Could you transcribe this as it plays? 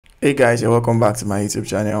Hey guys, and welcome back to my YouTube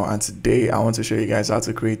channel, and today I want to show you guys how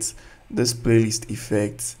to create this playlist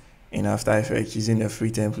effect in After Effects using the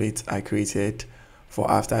free template I created for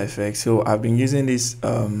After Effects. So I've been using this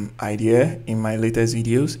idea in my latest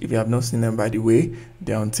videos. If you have not seen them, by the way,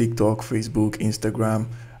 they're on TikTok, Facebook, Instagram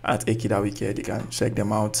at AKidAWicked. You can check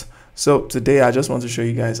them out. So today I just want to show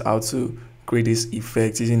you guys how to create this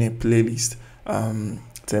effect using a playlist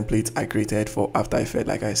template I created for After Effects.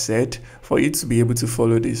 Like I said, for you to be able to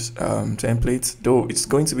follow this template, though it's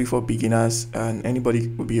going to be for beginners and anybody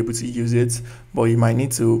will be able to use it, but you might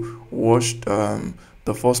need to watch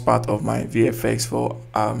the first part of my VFX for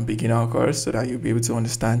beginner course so that you'll be able to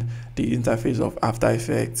understand the interface of After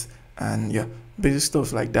Effects and yeah, basic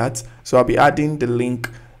stuff like that. So I'll be adding the link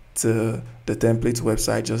to the template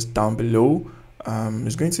website just down below.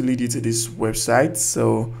 It's going to lead you to this website,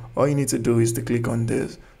 so all you need to do is to click on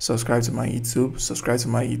this subscribe to my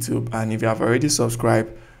YouTube, and if you have already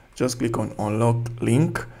subscribed, just click on unlock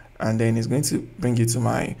link, and then it's going to bring you to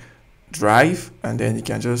my drive, and then you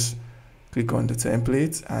can just click on the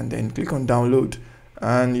template and then click on download,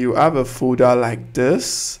 and you have a folder like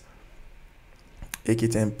this, AK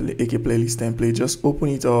playlist template. Just open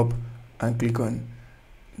it up and click on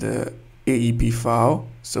the AEP file,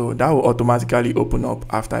 so that will automatically open up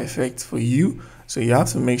After Effects for you. So you have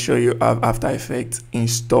to make sure you have After Effects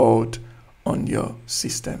installed on your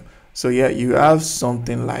system. So yeah, you have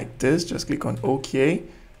something like this. Just click on OK.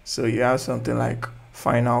 So you have something like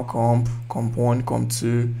final comp 1, comp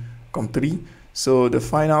 2, comp 3. So the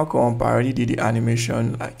final comp, I already did the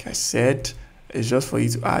animation. Like I said, it's just for you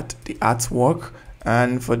to add the artwork,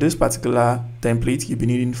 and for this particular template you'll be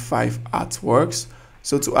needing 5 artworks.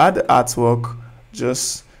 So to add the artwork,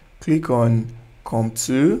 just click on comp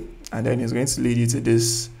 2, and then it's going to lead you to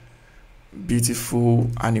this beautiful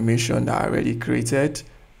animation that I already created.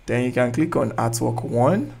 Then you can click on artwork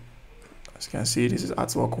 1. As you can see, this is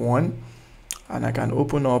artwork 1, and I can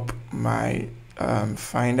open up my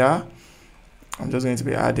finder. I'm just going to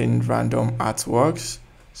be adding random artworks,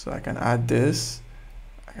 so I can add this.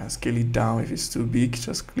 I can scale it down if it's too big.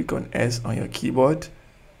 Just click on S on your keyboard.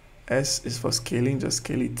 S is for scaling, just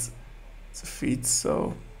scale it to fit.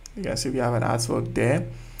 So you can see we have an artwork there,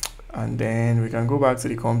 and then we can go back to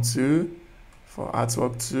the comp 2 for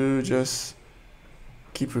artwork 2. Just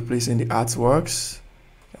keep replacing the artworks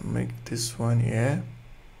and make this one here,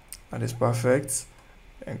 that is perfect.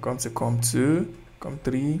 Then come to comp 2, comp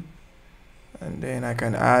 3, and then I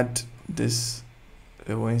can add this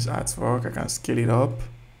the wings artwork. I can scale it up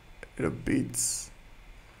a little bit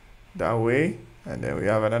that way. And then we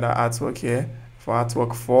have another artwork here for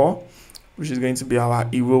artwork 4, which is going to be our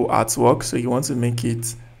hero artwork. So you want to make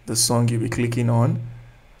it the song you'll be clicking on.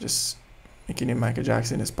 Just making it Michael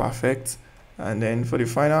Jackson is perfect. And then for the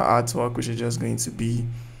final artwork, which is just going to be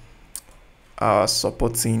our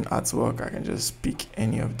supporting artwork, I can just pick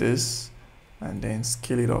any of this and then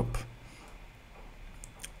scale it up.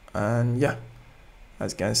 And yeah,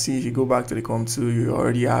 as you can see, if you go back to the comp 2, you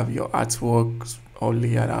already have your artworks all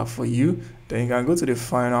layered out for you. Then you can go to the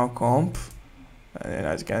final comp, and then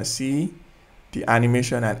as you can see, the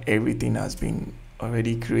animation and everything has been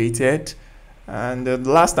already created. And the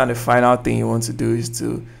last and the final thing you want to do is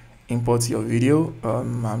to import your video.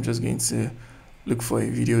 I'm just going to look for a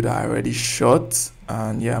video that I already shot,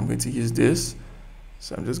 and yeah, I'm going to use this.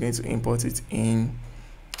 So I'm just going to import it in,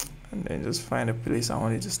 and then just find a place I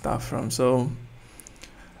want it to start from. So,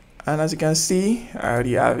 and as you can see, I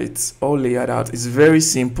already have it all layered out. It's very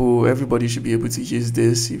simple. Everybody should be able to use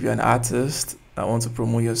this. If you're an artist that wants to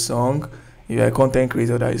promote your song, if you're a content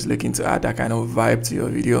creator that is looking to add that kind of vibe to your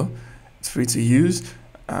video, it's free to use.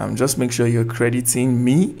 Just make sure you're crediting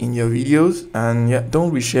me in your videos, and yeah,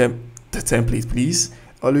 don't reshare the template, please.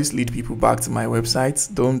 Always lead people back to my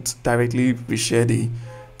website. Don't directly reshare the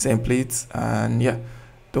template. And yeah,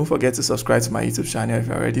 don't forget to subscribe to my YouTube channel. If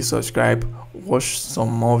you're already subscribed, watch some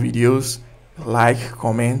more videos, like,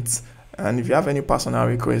 comment, and if you have any personal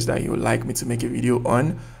requests that you would like me to make a video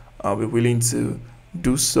on, I'll be willing to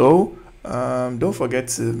do so. Don't forget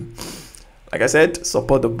to, like I said,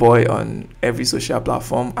 support the boy on every social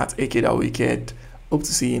platform at AKidAWicked. Hope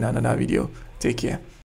to see you in another video. Take care.